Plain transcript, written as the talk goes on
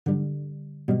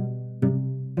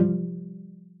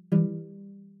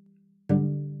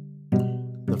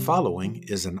following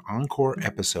is an encore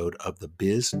episode of the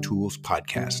Biz Tools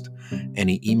Podcast.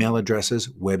 Any email addresses,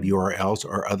 web URLs,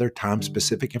 or other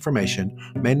time-specific information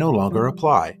may no longer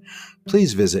apply.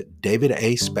 Please visit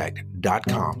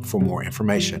davidaspecht.com for more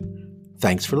information.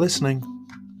 Thanks for listening.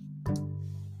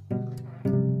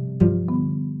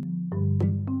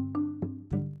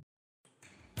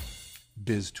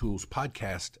 Biz Tools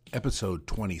Podcast, episode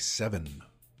 27.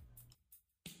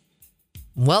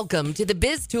 Welcome to the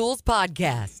Biz Tools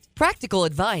Podcast, practical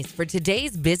advice for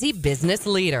today's busy business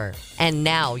leader. And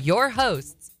now your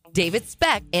hosts, David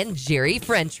Specht and Jerry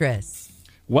Frentress.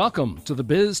 Welcome to the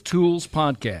Biz Tools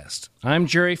Podcast. I'm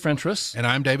Jerry Frentress. And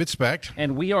I'm David Specht.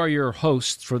 And we are your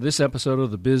hosts for this episode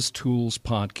of the Biz Tools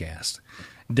Podcast.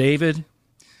 David,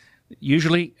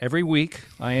 usually every week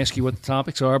I ask you what the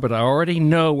topics are, but I already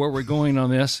know where we're going on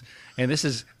this, and this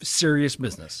is serious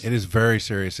business. It is very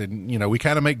serious. And, you know, we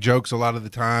kind of make jokes a lot of the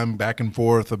time back and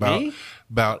forth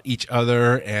about each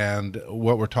other and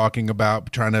what we're talking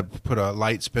about, trying to put a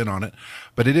light spin on it.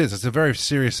 But it's a very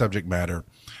serious subject matter.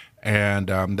 And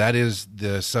that is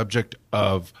the subject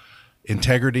of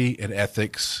integrity and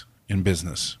ethics in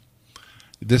business.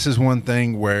 This is one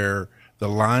thing where the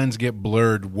lines get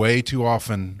blurred way too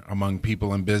often among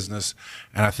people in business.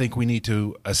 And I think we need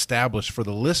to establish for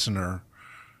the listener,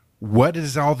 what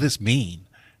does all this mean?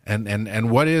 And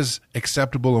what is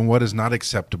acceptable and what is not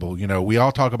acceptable? You know, we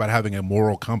all talk about having a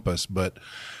moral compass, but,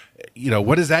 you know,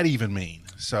 what does that even mean?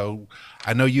 So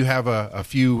I know you have a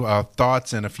few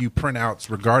thoughts and a few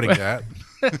printouts regarding that.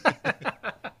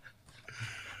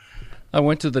 I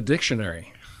went to the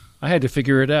dictionary. I had to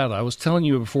figure it out. I was telling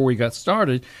you before we got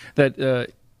started that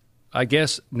I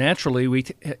guess naturally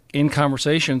in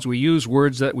conversations we use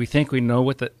words that we think we know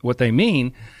what they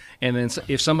mean, and then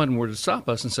if someone were to stop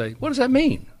us and say, "What does that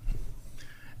mean?"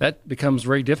 That becomes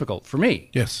very difficult for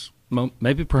me. Yes.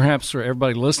 Maybe perhaps for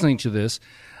everybody listening to this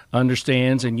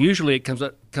understands, and usually it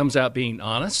comes out being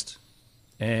honest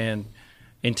and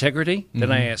integrity. Mm-hmm.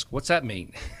 Then I ask, what's that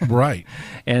mean? Right.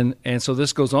 And so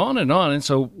this goes on. And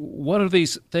so what do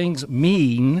these things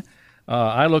mean?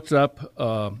 I looked up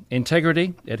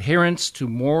integrity, adherence to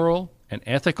moral and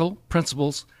ethical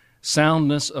principles,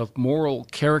 soundness of moral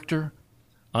character,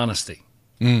 honesty.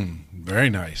 Very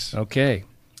nice. Okay.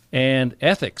 And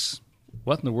ethics.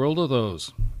 What in the world are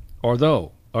those? Or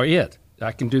it?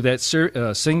 I can do that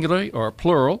singularly or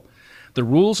plural. The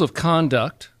rules of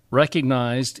conduct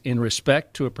recognized in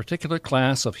respect to a particular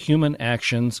class of human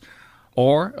actions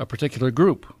or a particular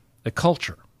group, a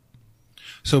culture.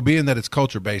 So being that it's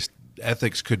culture-based,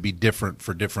 ethics could be different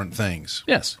for different things.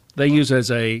 Yes. They use as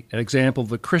an example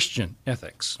the Christian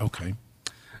ethics. Okay.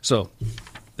 So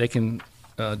they can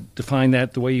define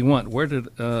that the way you want.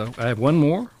 I have one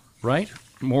more, right?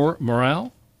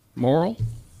 Moral.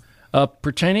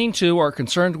 Pertaining to or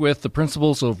concerned with the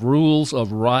principles of rules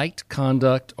of right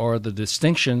conduct or the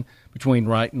distinction between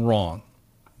right and wrong.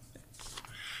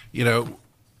 You know,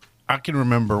 I can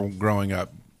remember growing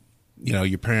up, you know,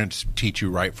 your parents teach you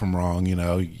right from wrong. You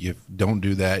know, you don't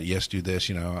do that, yes, do this.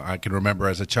 You know, I can remember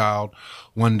as a child,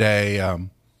 one day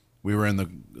we were in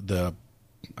the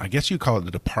I guess you call it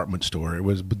the department store. It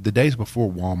was the days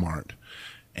before Walmart.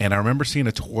 And I remember seeing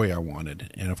a toy I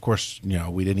wanted. And, of course, you know,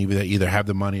 we didn't either have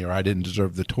the money or I didn't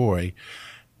deserve the toy.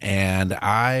 And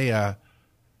I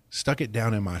stuck it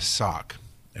down in my sock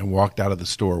and walked out of the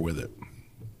store with it.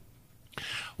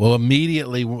 Well,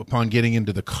 immediately upon getting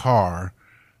into the car,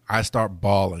 I start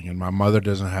bawling. And my mother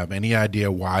doesn't have any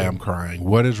idea why I'm crying.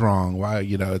 What is wrong? Why,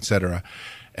 you know, et cetera.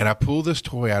 And I pull this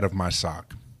toy out of my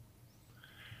sock.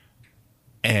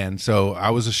 And so I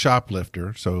was a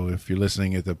shoplifter. So if you're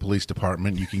listening at the police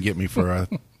department, you can get me for a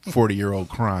 40-year-old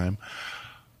crime.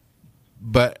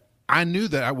 But I knew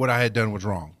that what I had done was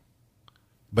wrong.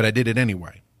 But I did it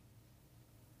anyway.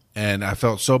 And I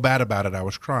felt so bad about it, I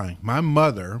was crying. My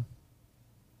mother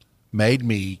made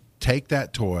me take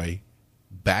that toy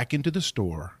back into the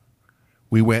store.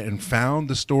 We went and found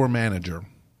the store manager,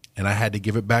 and I had to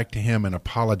give it back to him and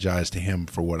apologize to him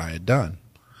for what I had done.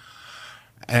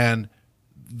 And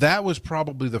that was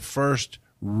probably the first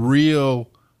real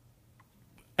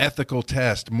ethical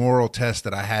test, moral test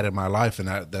that I had in my life, and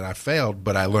that I failed,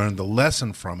 but I learned the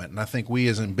lesson from it. And I think we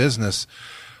as in business,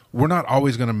 we're not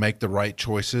always going to make the right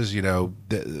choices. You know,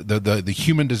 the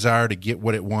human desire to get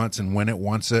what it wants and when it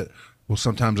wants it will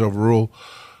sometimes overrule.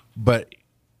 But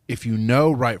if you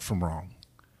know right from wrong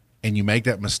and you make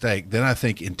that mistake, then I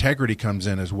think integrity comes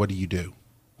in as what do you do?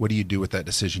 What do you do with that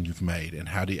decision you've made, and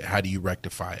how do you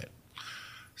rectify it?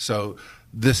 So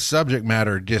this subject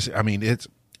matter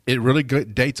it really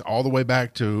dates all the way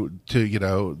back to you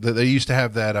know, they used to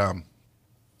have that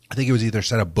I think it was either a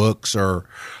set of books or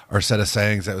a set of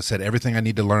sayings that said everything I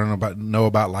need to know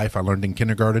about life I learned in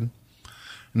kindergarten.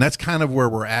 And that's kind of where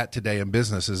we're at today in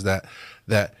business, is that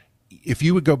if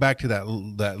you would go back to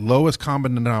that lowest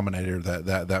common denominator,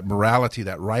 that morality,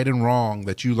 that right and wrong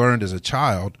that you learned as a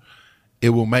child, it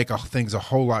will make things a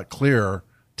whole lot clearer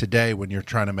today when you're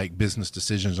trying to make business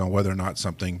decisions on whether or not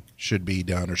something should be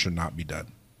done or should not be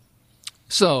done.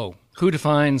 So, who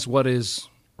defines what is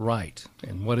right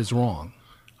and what is wrong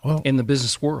in the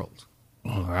business world?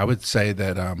 Well, I would say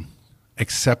that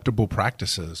acceptable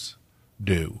practices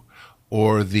do,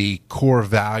 or the core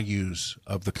values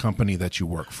of the company that you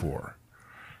work for,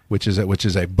 which is a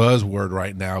buzzword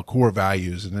right now, core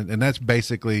values, and that's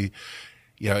basically,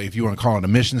 if you want to call it a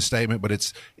mission statement, but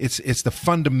it's the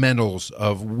fundamentals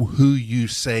of who you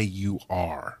say you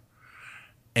are.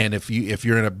 And if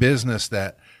you're in a business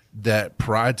that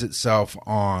prides itself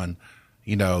on,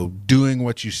 doing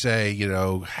what you say,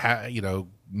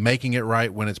 making it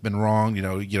right when it's been wrong,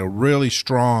 really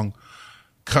strong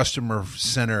customer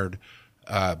centered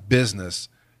business,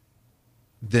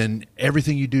 then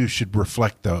everything you do should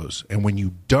reflect those. And when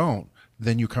you don't,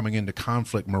 then you're coming into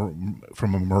conflict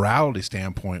from a morality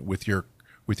standpoint with your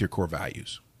core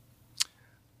values.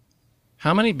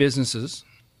 How many businesses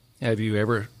have you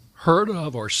ever heard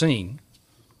of or seen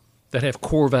that have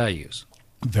core values?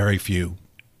 Very few.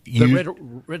 They're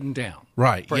written down.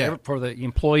 Right. For the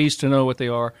employees to know what they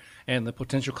are and the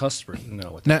potential customers to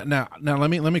know what they are. Now let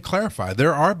me clarify.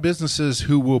 There are businesses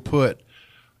who will put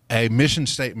a mission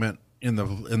statement in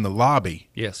the lobby,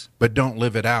 yes, but don't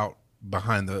live it out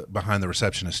behind the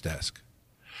receptionist desk.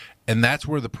 And that's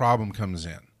where the problem comes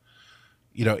in.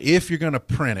 If you're going to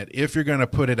print it, if you're going to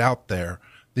put it out there,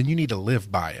 then you need to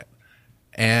live by it.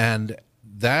 And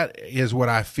that is what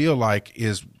I feel like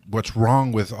is what's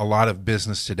wrong with a lot of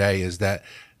business today, is that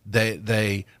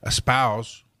they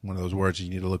espouse, one of those words you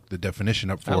need to look the definition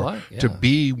up for, to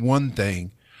be one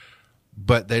thing,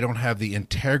 but they don't have the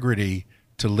integrity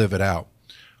to live it out.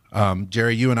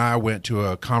 Jerry, you and I went to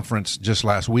a conference just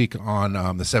last week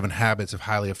on the 7 Habits of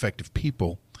Highly Effective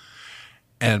People,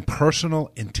 and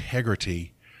personal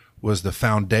integrity was the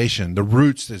foundation, the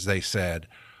roots, as they said,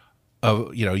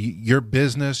 of your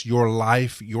business, your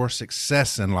life, your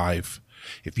success in life.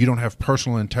 If you don't have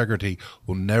personal integrity,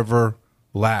 will never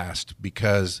last,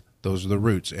 because those are the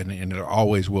roots, and it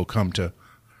always will come to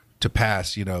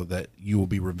pass. That you will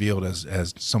be revealed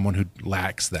as someone who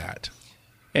lacks that.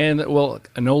 And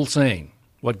an old saying: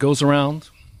 "What goes around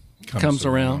comes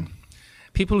around."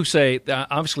 People who say,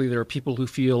 obviously, there are people who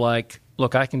feel like,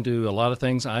 "Look, I can do a lot of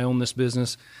things. I own this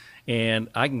business, and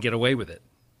I can get away with it.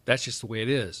 That's just the way it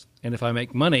is. And if I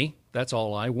make money, that's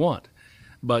all I want."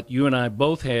 But you and I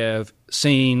both have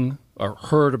seen or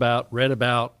heard about, read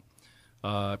about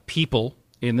people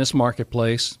in this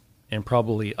marketplace and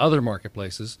probably other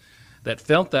marketplaces that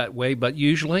felt that way. But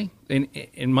usually,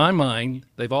 in my mind,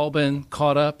 they've all been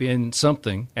caught up in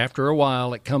something. After a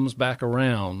while, it comes back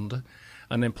around.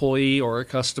 An employee or a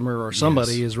customer or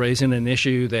somebody is raising an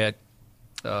issue that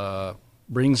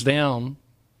brings down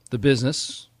the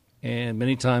business and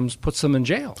many times puts them in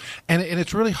jail. And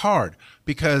it's really hard,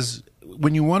 because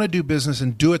when you want to do business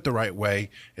and do it the right way,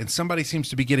 and somebody seems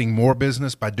to be getting more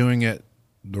business by doing it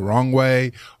the wrong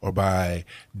way or by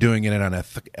doing it in an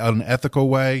unethical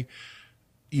way,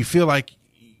 you feel like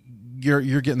you're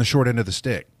getting the short end of the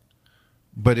stick.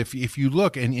 But if you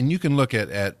look, and you can look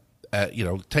at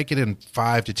take it in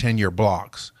 5 to 10 year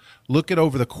blocks. Look at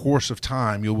over the course of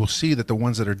time, you will see that the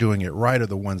ones that are doing it right are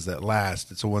the ones that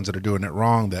last. It's the ones that are doing it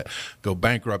wrong that go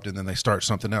bankrupt and then they start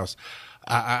something else.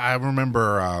 I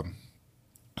remember a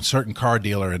certain car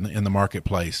dealer in the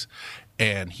marketplace,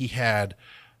 and he had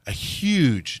a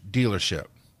huge dealership,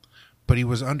 but he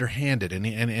was underhanded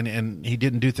and he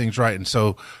didn't do things right. And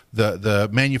so the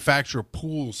manufacturer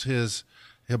pools his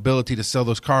ability to sell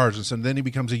those cars, and so then he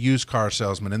becomes a used car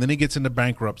salesman, and then he gets into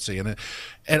bankruptcy, and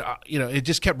it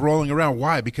just kept rolling around.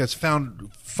 Why? Because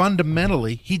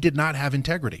fundamentally he did not have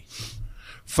integrity.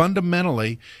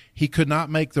 Fundamentally, he could not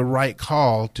make the right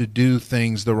call to do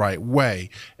things the right way.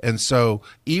 And so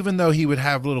even though he would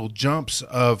have little jumps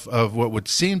of what would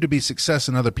seem to be success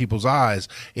in other people's eyes,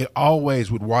 it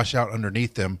always would wash out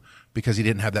underneath them because he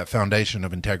didn't have that foundation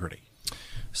of integrity.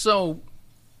 So,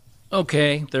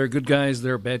 okay, there are good guys,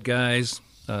 there are bad guys.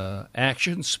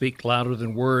 Actions speak louder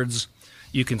than words.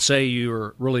 You can say you're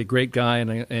a really great guy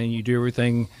and you do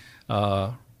everything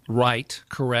right,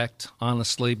 correct,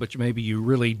 honestly, but maybe you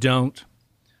really don't.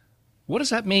 What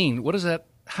does that mean?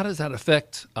 How does that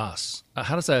affect us?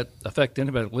 How does that affect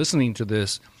anybody listening to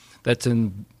this that's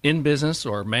in business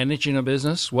or managing a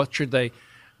business? What should they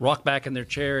rock back in their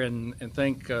chair and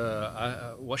think,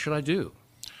 what should I do?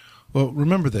 Well,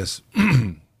 remember this.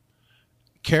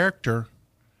 Character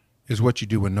is what you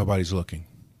do when nobody's looking.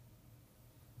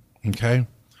 Okay?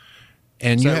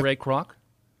 And Is you that have, Ray Kroc?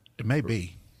 It may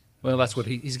be. Well, that's what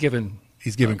he's given.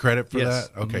 He's giving credit for yes.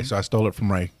 that? Okay, so I stole it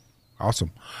from Ray.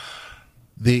 Awesome.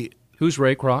 The Who's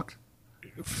Ray Kroc?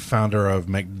 founder of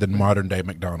the modern-day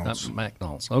McDonald's.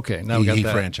 McDonald's. Okay, now we got He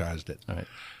that. franchised it. All right.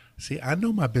 See, I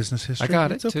know my business history. I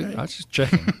got It's it, okay. too. I was just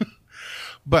checking.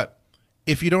 But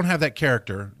if you don't have that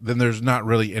character, then there's not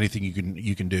really anything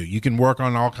you can do. You can work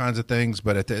on all kinds of things,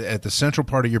 but at the central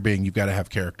part of your being, you've got to have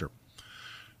character.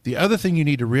 The other thing you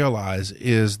need to realize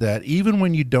is that even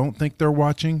when you don't think they're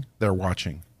watching,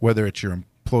 whether it's your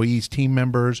employees, team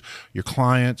members, your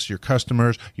clients, your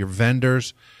customers, your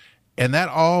vendors, and that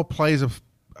all plays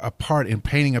a part in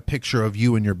painting a picture of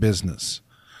you and your business.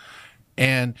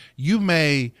 And you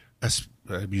may,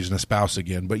 I'm using a spouse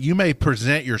again, but you may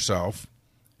present yourself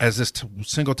as this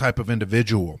single type of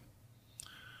individual,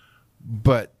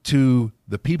 but to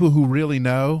the people who really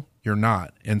know, you're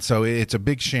not. And so it's a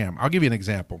big sham. I'll give you an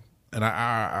example. And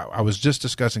I was just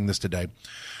discussing this today.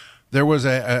 There was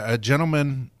a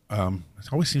gentleman, it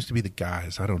always seems to be the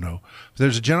guys, I don't know.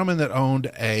 There's a gentleman that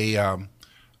owned a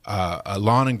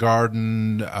lawn and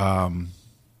garden,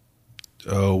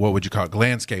 what would you call it,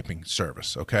 landscaping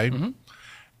service, okay? Mm-hmm.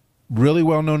 Really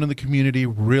well known in the community,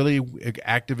 really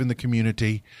active in the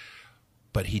community,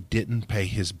 but he didn't pay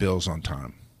his bills on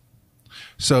time.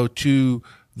 So to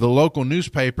the local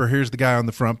newspaper, here's the guy on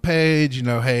the front page,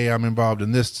 hey, I'm involved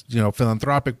in this,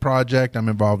 philanthropic project, I'm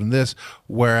involved in this.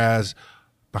 Whereas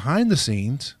behind the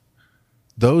scenes,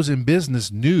 those in business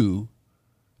knew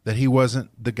that he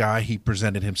wasn't the guy he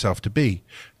presented himself to be.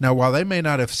 Now, while they may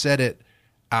not have said it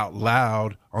out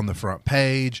loud on the front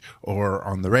page or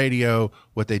on the radio,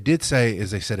 what they did say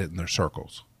is they said it in their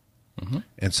circles. Mm-hmm.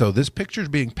 And so this picture is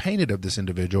being painted of this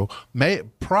individual,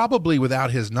 probably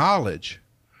without his knowledge,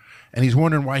 and he's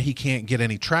wondering why he can't get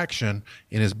any traction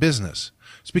in his business.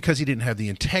 It's because he didn't have the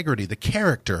integrity, the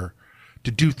character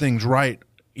to do things right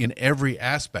in every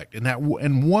aspect.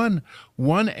 And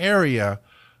one area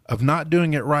of not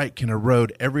doing it right can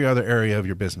erode every other area of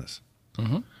your business.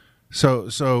 Mm-hmm.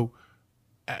 So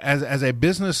as a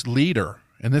business leader,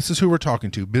 and this is who we're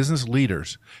talking to, business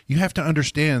leaders, you have to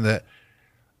understand that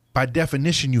by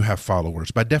definition, you have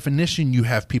followers. By definition, you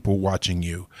have people watching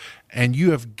you. And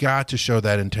you have got to show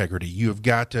that integrity. You have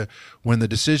got to, when the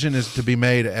decision is to be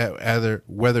made,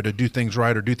 whether to do things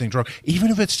right or do things wrong,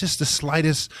 even if it's just the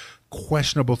slightest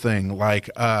questionable thing, like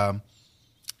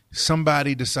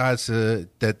somebody decides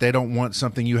that they don't want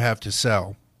something you have to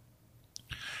sell,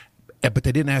 but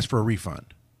they didn't ask for a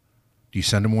refund. Do you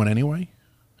send them one anyway?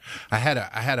 I had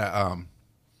a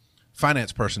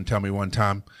finance person tell me one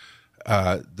time,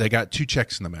 they got 2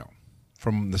 checks in the mail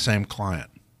from the same client.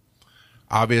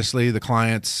 Obviously, the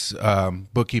client's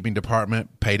bookkeeping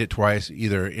department paid it twice.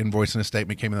 Either invoice and a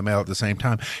statement came in the mail at the same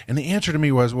time. And the answer to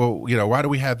me was, well, why do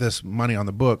we have this money on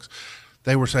the books?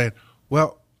 They were saying,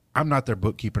 well, I'm not their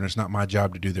bookkeeper, and it's not my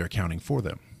job to do their accounting for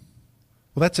them.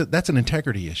 Well, that's an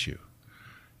integrity issue.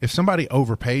 If somebody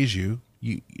overpays you,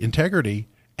 integrity,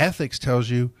 ethics tells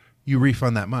you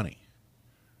refund that money.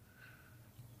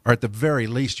 Or at the very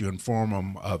least, you inform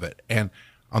them of it. And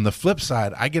on the flip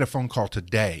side, I get a phone call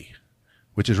today,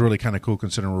 which is really kind of cool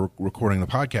considering we're recording the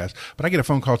podcast. But I get a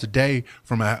phone call today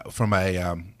from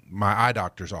my eye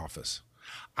doctor's office.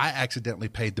 I accidentally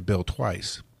paid the bill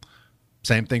twice.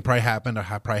 Same thing probably happened.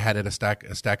 I probably had a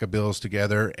stack of bills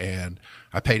together, and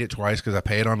I paid it twice because I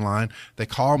pay it online. They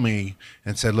called me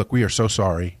and said, look, we are so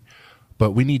sorry,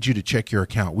 but we need you to check your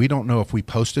account. We don't know if we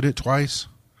posted it twice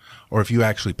or if you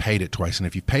actually paid it twice. And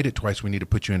if you paid it twice, we need to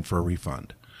put you in for a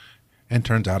refund. And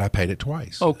turns out I paid it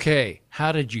twice. Okay.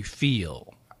 How did you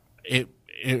feel?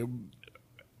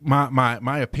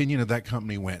 My opinion of that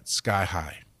company went sky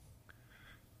high.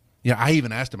 Yeah, I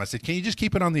even asked him, I said, can you just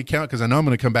keep it on the account? Because I know I'm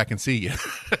going to come back and see you.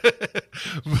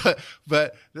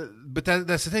 but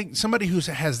that's the thing. Somebody who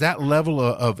has that level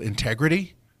of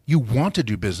integrity, you want to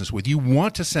do business with. You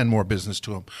want to send more business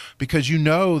to them because you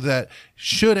know that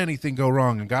should anything go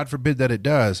wrong, and God forbid that it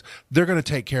does, they're going to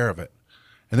take care of it.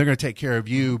 And they're going to take care of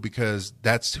you because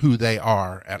that's who they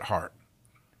are at heart.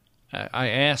 I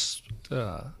asked,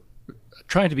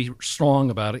 trying to be strong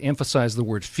about it, emphasize the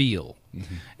word feel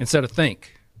instead of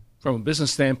think. From a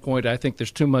business standpoint, I think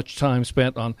there's too much time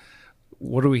spent on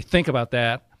what do we think about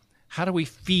that? How do we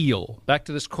feel? Back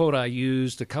to this quote I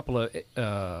used a couple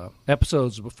of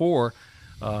episodes before.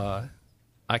 I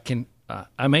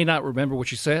may not remember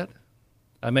what you said.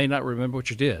 I may not remember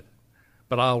what you did.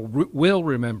 But will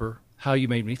remember how you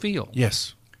made me feel.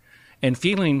 Yes. And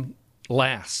feeling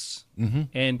lasts. Mm-hmm.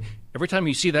 And every time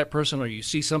you see that person or you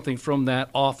see something from that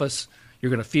office, you're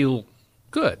going to feel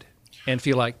good and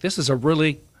feel like this is a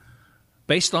really,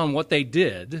 based on what they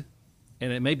did,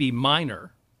 and it may be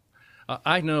minor.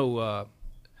 I know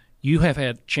you have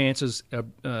had chances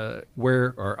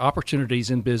where, or opportunities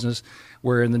in business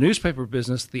where in the newspaper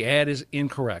business, the ad is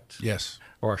incorrect. Yes.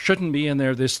 Or shouldn't be in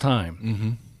there this time.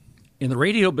 Mm-hmm. In the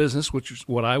radio business, which is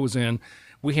what I was in,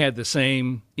 we had the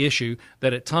same issue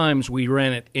that at times we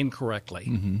ran it incorrectly.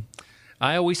 Mm-hmm.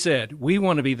 I always said, we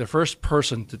want to be the first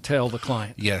person to tell the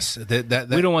client. Yes. We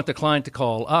don't want the client to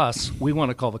call us. We want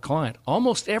to call the client.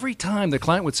 Almost every time the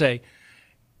client would say,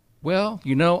 well,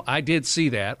 I did see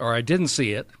that, or I didn't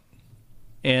see it,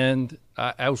 and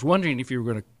I was wondering if you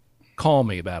were going to call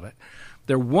me about it.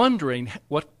 They're wondering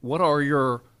what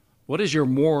is your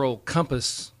moral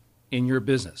compass in your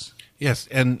business? Yes,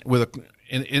 and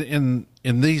in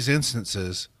these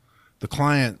instances, the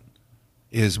client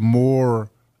is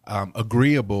more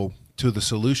agreeable to the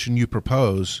solution you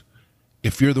propose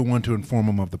if you're the one to inform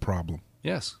them of the problem.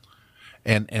 Yes.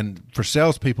 And for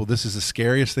salespeople, this is the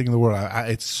scariest thing in the world.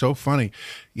 It's so funny,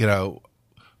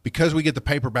 because we get the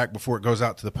paper back before it goes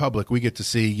out to the public. We get to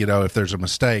see, if there's a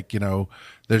mistake.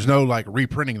 There's no like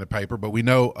reprinting the paper, but we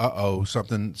know,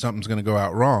 something's going to go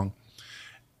out wrong.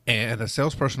 And a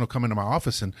salesperson will come into my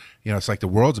office, and it's like the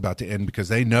world's about to end because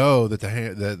they know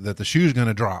that the shoe's going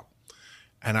to drop.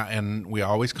 And we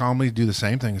always calmly do the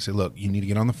same thing and say, look, you need to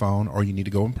get on the phone or you need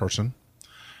to go in person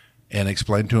and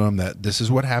explain to them that this is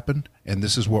what happened and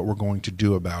this is what we're going to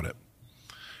do about it.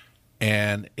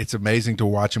 And it's amazing to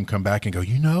watch them come back and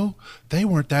go, they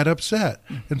weren't that upset.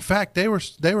 In fact, they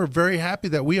were very happy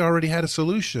that we already had a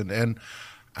solution. And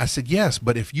I said, yes,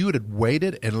 but if you had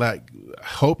waited and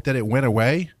hoped that it went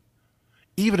away,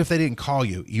 even if they didn't call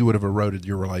you, you would have eroded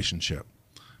your relationship.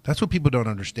 That's what people don't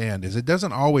understand is it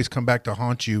doesn't always come back to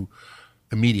haunt you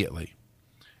immediately,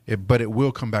 but it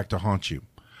will come back to haunt you.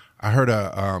 I heard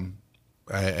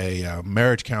a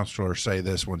marriage counselor say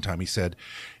this one time. He said,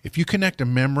 if you connect a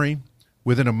memory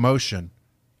with an emotion,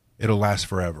 it'll last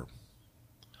forever.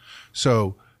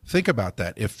 So think about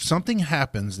that. If something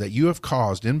happens that you have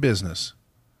caused in business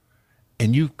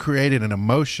and you've created an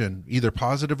emotion, either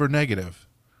positive or negative,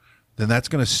 then that's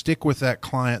going to stick with that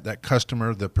client, that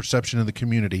customer, the perception of the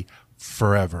community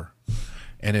forever.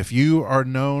 And if you are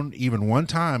known even one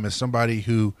time as somebody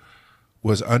who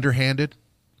was underhanded,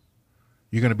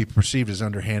 you're going to be perceived as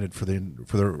underhanded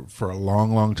for a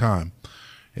long, long time.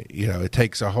 It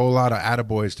takes a whole lot of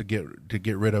attaboys to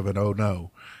get rid of an oh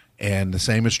no. And the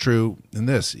same is true in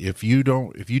this. If you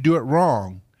do it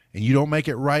wrong and you don't make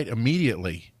it right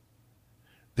immediately,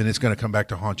 then it's going to come back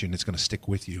to haunt you and it's going to stick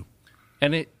with you.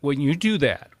 And when you do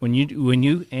that, when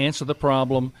you answer the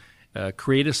problem,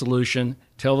 create a solution,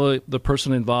 tell the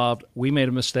person involved, we made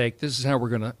a mistake, this is how we're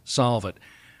going to solve it.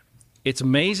 It's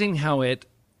amazing how it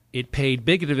paid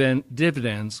big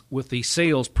dividends with the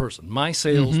salesperson, my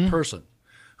salesperson,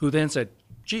 who then said,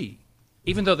 gee,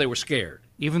 even though they were scared,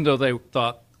 even though they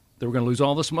thought they were going to lose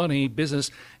all this money, business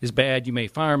is bad, you may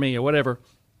fire me or whatever,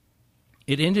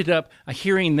 it ended up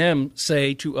hearing them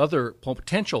say to other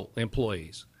potential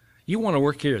employees, you want to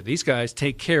work here. These guys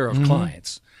take care of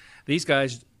clients. These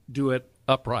guys do it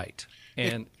upright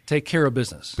and take care of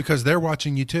business. Because they're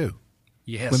watching you too.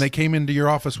 Yes. When they came into your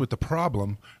office with the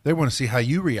problem, they want to see how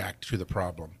you react to the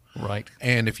problem. Right.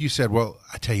 And if you said, well,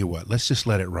 I tell you what, let's just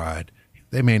let it ride,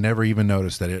 they may never even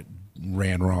notice that it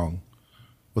ran wrong.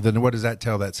 Well, then what does that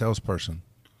tell that salesperson?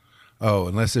 Oh,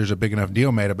 unless there's a big enough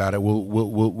deal made about it,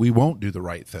 we won't do the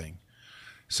right thing.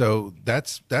 So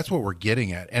that's what we're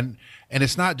getting at. And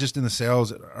it's not just in the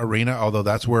sales arena, although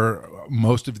that's where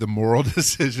most of the moral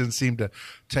decisions seem to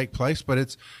take place, but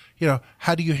it's,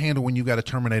 how do you handle when you've got to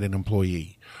terminate an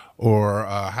employee? Or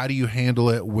how do you handle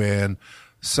it when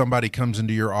somebody comes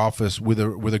into your office with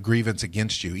a grievance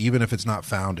against you, even if it's not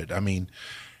founded? I mean,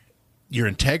 your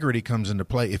integrity comes into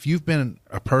play. If you've been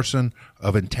a person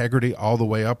of integrity all the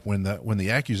way up, when the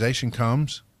accusation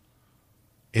comes,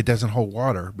 it doesn't hold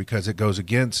water because it goes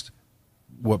against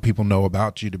what people know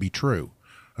about you to be true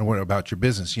and what about your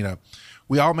business.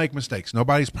 We all make mistakes.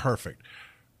 Nobody's perfect.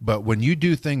 But when you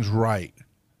do things right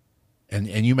and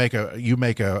you make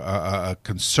a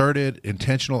concerted,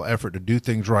 intentional effort to do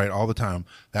things right all the time,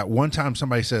 that one time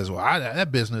somebody says, well,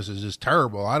 that business is just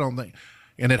terrible. I don't think.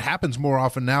 And it happens more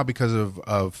often now because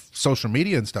of social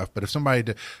media and stuff. But if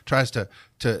somebody tries to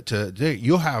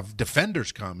you'll have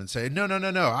defenders come and say, no,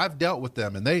 I've dealt with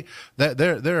them, and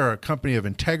they're a company of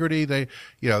integrity. They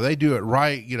do it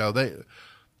right.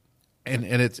 And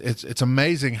it's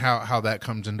amazing how that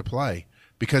comes into play,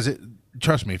 because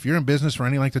trust me, if you're in business for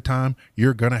any length of time,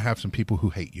 you're going to have some people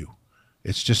who hate you.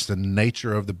 It's just the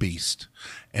nature of the beast.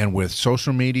 And with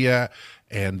social media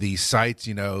and these sites,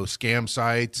 scam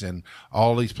sites and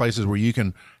all these places where you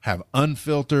can have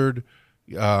unfiltered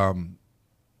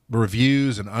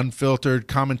reviews and unfiltered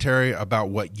commentary about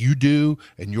what you do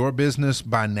and your business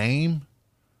by name,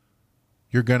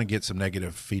 you're going to get some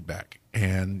negative feedback.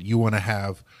 And you want to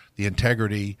have the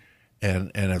integrity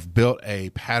and have built a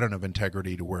pattern of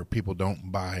integrity to where people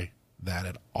don't buy that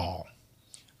at all.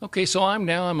 Okay, so I'm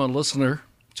a listener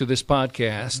to this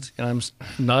podcast, and I'm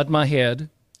nodding my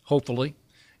head, hopefully,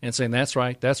 and saying, that's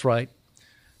right, that's right.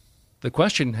 The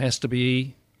question has to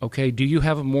be, okay, do you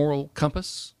have a moral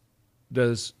compass?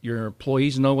 Does your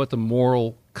employees know what the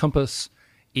moral compass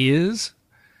is?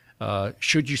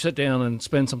 Should you sit down and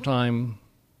spend some time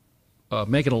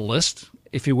making a list,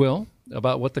 if you will,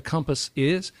 about what the compass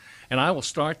is? And I will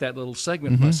start that little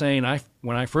segment by saying,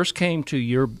 when I first came to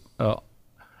your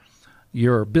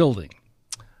building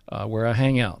where I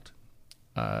hang out,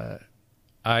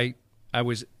 I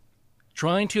was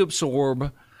trying to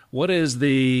absorb what is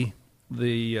the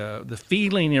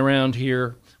feeling around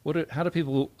here. How do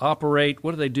people operate?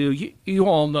 What do they do? You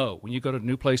all know when you go to a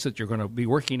new place that you're going to be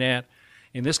working at.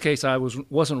 In this case, I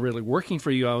wasn't really working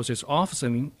for you. I was just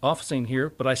officing here,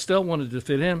 but I still wanted to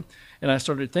fit in. And I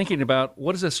started thinking about,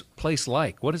 what is this place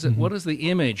like? What is it? What is the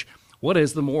image? What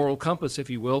is the moral compass, if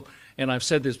you will? And I've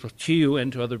said this to you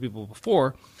and to other people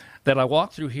before, that I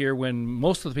walk through here when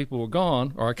most of the people were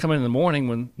gone, or I come in the morning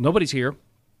when nobody's here,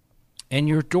 and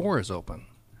your door is open.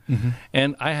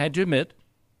 And I had to admit,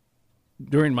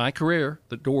 during my career,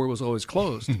 the door was always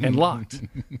closed and locked.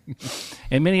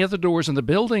 And many other doors in the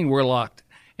building were locked.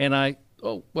 And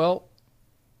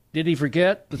did he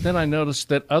forget? But then I noticed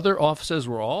that other offices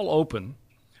were all open.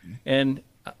 And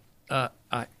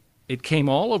it came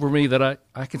all over me that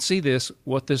I can see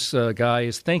what this guy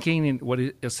is thinking and what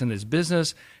is in his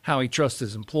business, how he trusts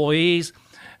his employees,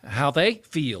 how they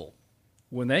feel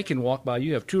when they can walk by.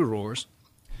 You have two doors,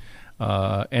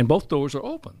 and both doors are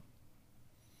open.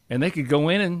 And they could go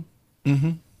in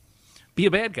and be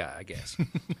a bad guy, I guess.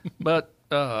 But,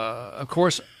 of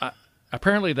course,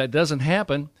 apparently that doesn't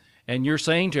happen. And you're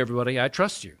saying to everybody, I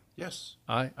trust you. Yes.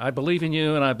 I believe in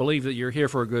you, and I believe that you're here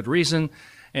for a good reason.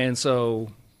 And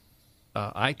so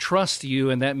I trust you,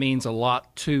 and that means a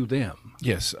lot to them.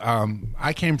 Yes.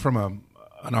 I came from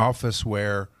an office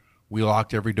where we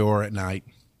locked every door at night.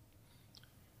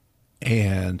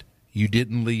 And you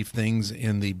didn't leave things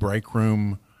in the break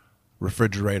room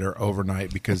refrigerator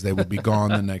overnight because they would be gone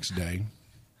the next day.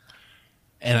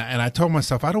 And I told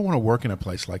myself, I don't want to work in a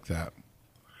place like that.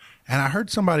 And I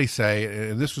heard somebody say,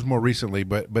 and this was more recently,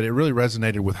 but it really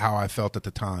resonated with how I felt at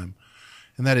the time.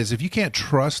 And that is, if you can't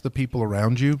trust the people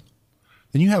around you,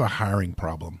 then you have a hiring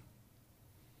problem.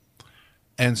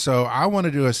 And so I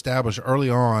wanted to establish early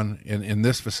on in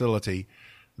this facility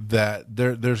that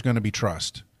there's going to be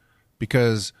trust,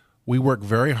 because we work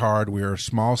very hard. We are a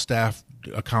small staff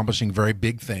accomplishing very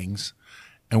big things,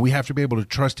 and we have to be able to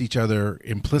trust each other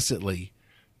implicitly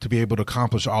to be able to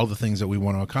accomplish all the things that we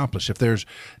want to accomplish. If there's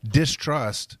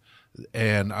distrust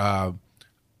and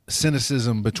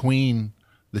cynicism between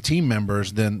the team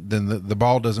members, then the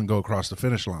ball doesn't go across the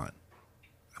finish line.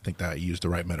 I think that I used the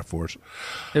right metaphors.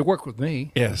 They work with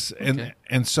me. Yes, Okay.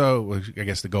 and so I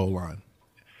guess the goal line.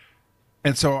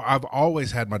 And so I've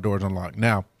always had my doors unlocked.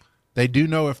 Now, they do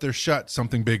know if they're shut,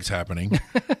 something big's happening.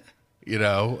 Which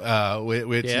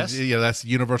Yes. is, that's the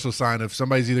universal sign of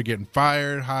somebody's either getting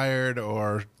fired, hired,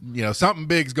 or something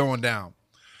big's going down.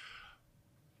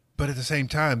 But at the same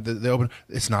time,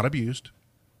 it's not abused.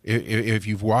 If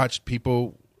you've watched,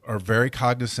 people are very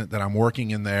cognizant that I'm working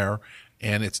in there,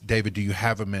 and it's, David, do you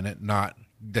have a minute? Not,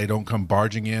 they don't come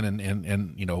barging in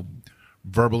and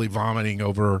verbally vomiting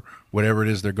over whatever it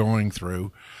is they're going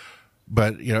through.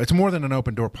 But it's more than an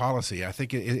open door policy. I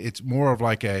think it's more of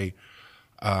like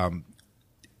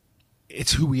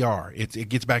it's who we are. It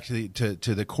gets back to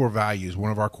the core values.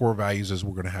 One of our core values is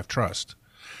we're going to have trust,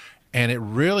 and it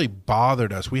really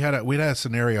bothered us. We had a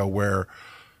scenario where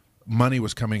money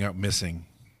was coming up missing,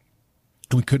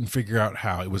 and we couldn't figure out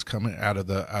how it was coming out of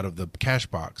the cash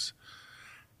box,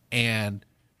 and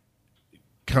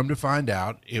come to find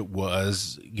out it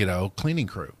was cleaning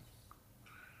crew.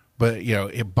 But,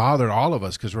 it bothered all of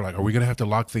us because we're like, are we going to have to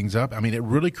lock things up? I mean, it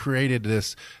really created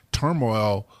this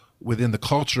turmoil within the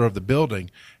culture of the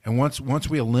building. And once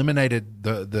we eliminated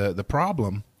the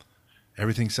problem,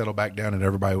 everything settled back down and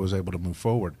everybody was able to move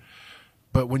forward.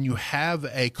 But when you have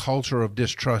a culture of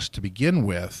distrust to begin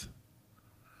with,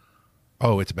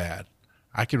 it's bad.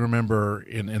 I can remember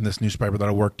in this newspaper that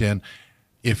I worked in,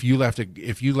 if you left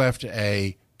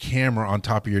a camera on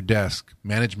top of your desk,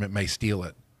 management may steal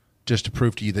it just to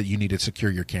prove to you that you need to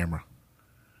secure your camera.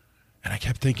 And I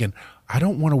kept thinking, I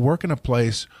don't want to work in a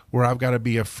place where I've got to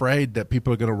be afraid that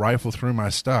people are going to rifle through my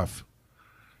stuff.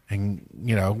 And,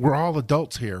 we're all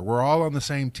adults here. We're all on the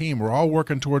same team. We're all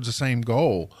working towards the same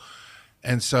goal.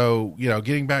 And so,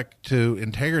 getting back to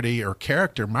integrity or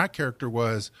character, my character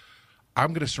was,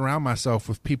 I'm going to surround myself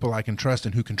with people I can trust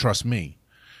and who can trust me.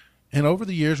 And over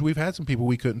the years, we've had some people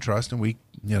we couldn't trust, and we,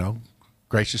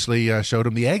 graciously showed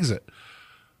them the exit.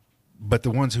 But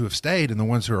the ones who have stayed and the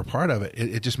ones who are a part of it,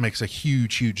 it just makes a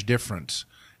huge, huge difference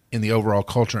in the overall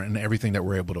culture and everything that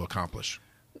we're able to accomplish.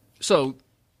 So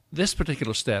this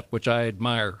particular step, which I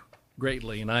admire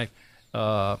greatly, and I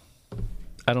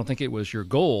don't think it was your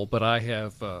goal, but I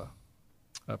have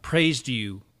praised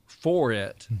you for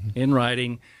it in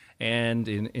writing and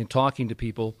in talking to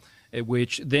people,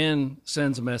 which then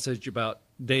sends a message about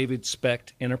David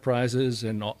Specht Enterprises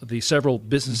and the several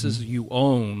businesses you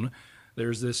own.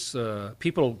 There's this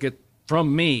people get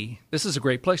from me. This is a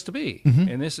great place to be,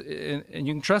 and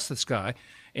you can trust this guy,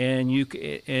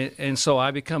 and so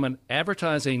I become an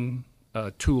advertising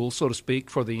tool, so to speak,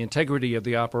 for the integrity of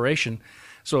the operation.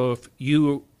 So if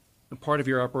part of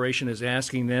your operation is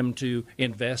asking them to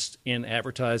invest in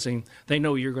advertising, they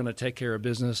know you're going to take care of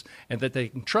business and that they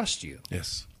can trust you.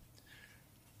 Yes.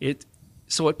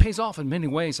 So it pays off in many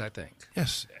ways, I think.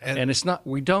 Yes. And it's not.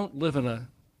 We don't live in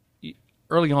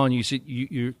early on, you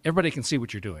see, everybody can see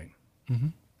what you're doing.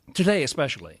 Today,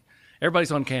 especially,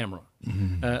 everybody's on camera,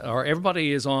 or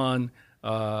everybody is on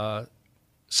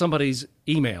somebody's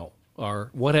email or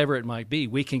whatever it might be.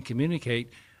 We can communicate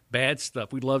bad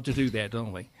stuff. We love to do that,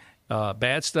 don't we?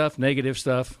 Bad stuff, negative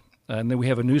stuff, and then we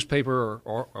have a newspaper,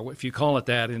 or if you call it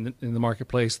that, in the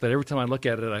marketplace. That every time I look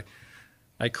at it,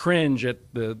 I cringe at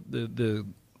the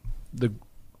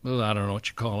well, I don't know what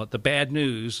you call it, the bad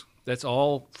news. That's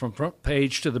all from front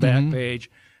page to the back page,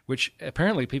 which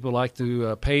apparently people like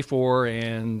to pay for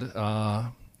and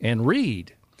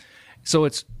read. So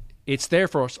it's there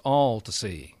for us all to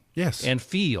see, yes, and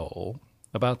feel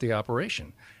about the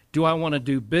operation. Do I want to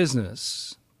do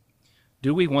business?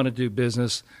 Do we want to do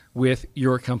business with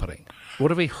your company?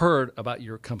 What have we heard about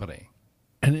your company?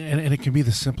 And it can be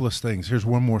the simplest things. Here's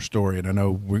one more story, and I know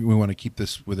we want to keep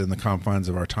this within the confines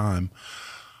of our time,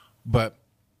 but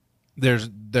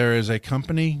there is a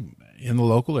company in the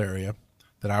local area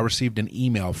that I received an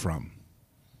email from.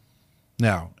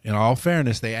 Now, in all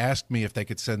fairness, they asked me if they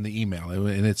could send the email,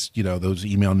 and it's those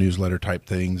email newsletter type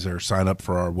things or sign up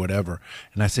for or whatever.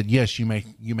 And I said, yes, you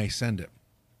may send it.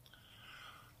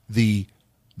 The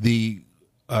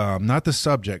not the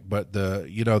subject, but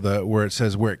the where it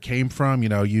says where it came from.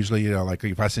 Usually, like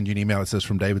if I send you an email, it says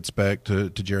from David Specht to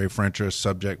Jerry Frentress,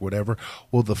 subject, whatever.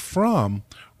 Well, the from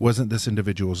wasn't this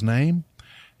individual's name.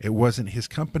 It wasn't his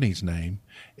company's name.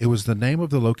 It was the name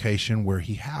of the location where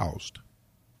he housed,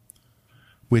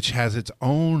 which has its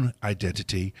own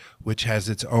identity, which has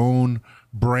its own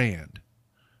brand.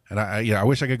 And I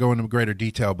wish I could go into greater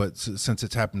detail, but since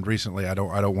it's happened recently, I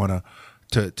don't want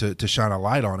to shine a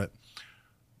light on it.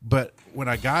 But when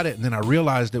I got it and then I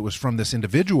realized it was from this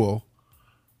individual,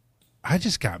 I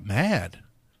just got mad.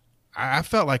 I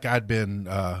felt like I'd been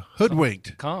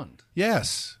hoodwinked. Conned.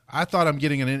 Yes. I thought I'm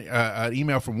getting an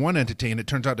email from one entity, and it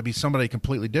turns out to be somebody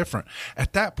completely different.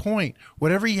 At that point,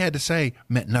 whatever he had to say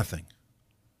meant nothing.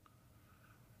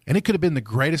 And it could have been the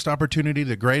greatest opportunity,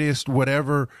 the greatest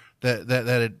whatever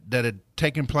that had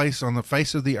taken place on the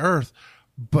face of the earth,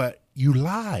 but you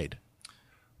lied.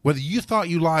 Whether you thought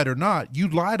you lied or not, you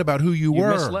lied about who you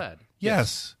were. You misled.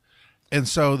 Yes. And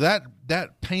so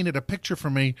that painted a picture for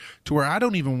me to where I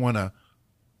don't even want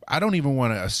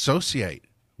to associate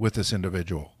with this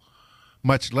individual,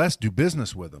 much less do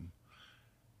business with them.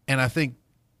 And I think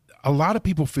a lot of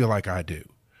people feel like I do.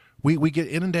 We get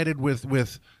inundated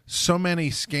with so many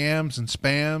scams and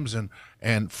spams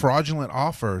and fraudulent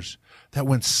offers that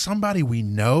when somebody we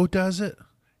know does it,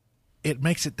 it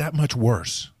makes it that much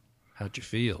worse. How'd you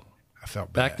feel? I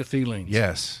felt back bad. to feelings.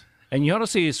 Yes. And you ought to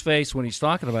see his face when he's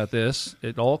talking about this.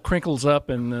 It all crinkles up,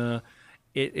 and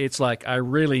it's like, I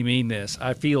really mean this.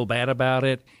 I feel bad about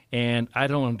it, and I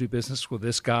don't want to do business with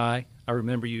this guy. I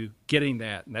remember you getting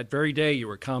that. And that very day you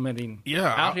were commenting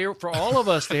out here for all of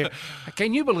us there.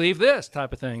 Can you believe this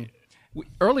type of thing?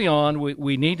 Early on,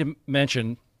 we need to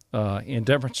mention, in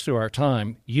deference to our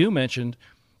time, you mentioned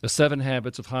The 7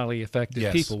 Habits of Highly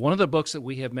Effective People. One of the books that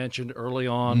we have mentioned early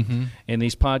on in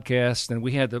these podcasts, and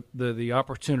we had the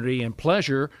opportunity and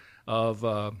pleasure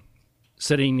of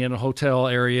sitting in a hotel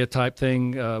area type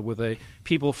thing with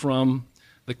people from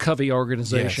the Covey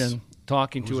organization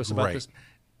talking to us about this.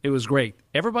 It was great.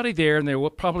 Everybody there, and there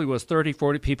probably was 30,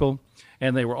 40 people,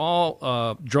 and they were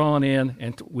all drawn in,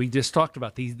 and we just talked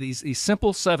about these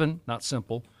simple seven, not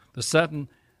simple, the seven,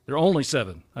 there are only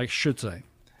seven, I should say,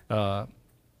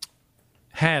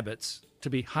 habits to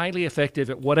be highly effective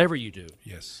at whatever you do.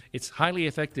 Yes. It's highly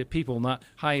effective people, not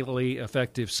highly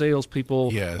effective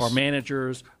salespeople or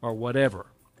managers or whatever.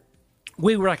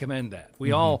 We recommend that.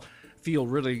 We all feel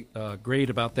really great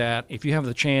about that. If you have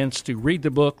the chance to read the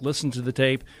book, listen to the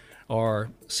tape, or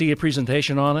see a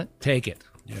presentation on it, take it.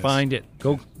 Yes. Find it.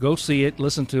 Go see it,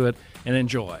 listen to it, and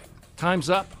enjoy. Time's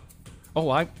up.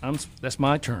 Oh, that's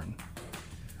my turn.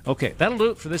 Okay, that'll do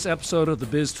it for this episode of the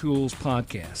Biz Tools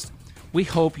Podcast. We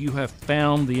hope you have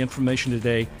found the information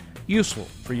today useful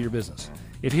for your business.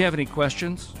 If you have any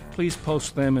questions, please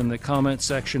post them in the comment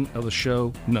section of the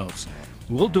show notes.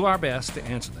 We'll do our best to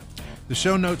answer them. The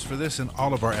show notes for this and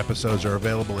all of our episodes are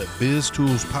available at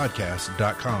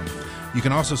biztoolspodcast.com. You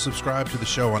can also subscribe to the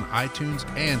show on iTunes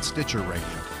and Stitcher Radio.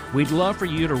 We'd love for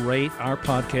you to rate our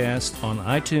podcast on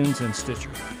iTunes and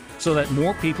Stitcher so that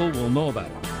more people will know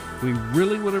about it. We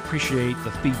really would appreciate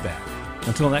the feedback.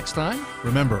 Until next time,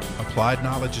 remember, applied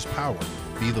knowledge is power.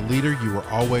 Be the leader you were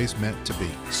always meant to be.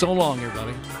 So long,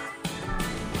 everybody.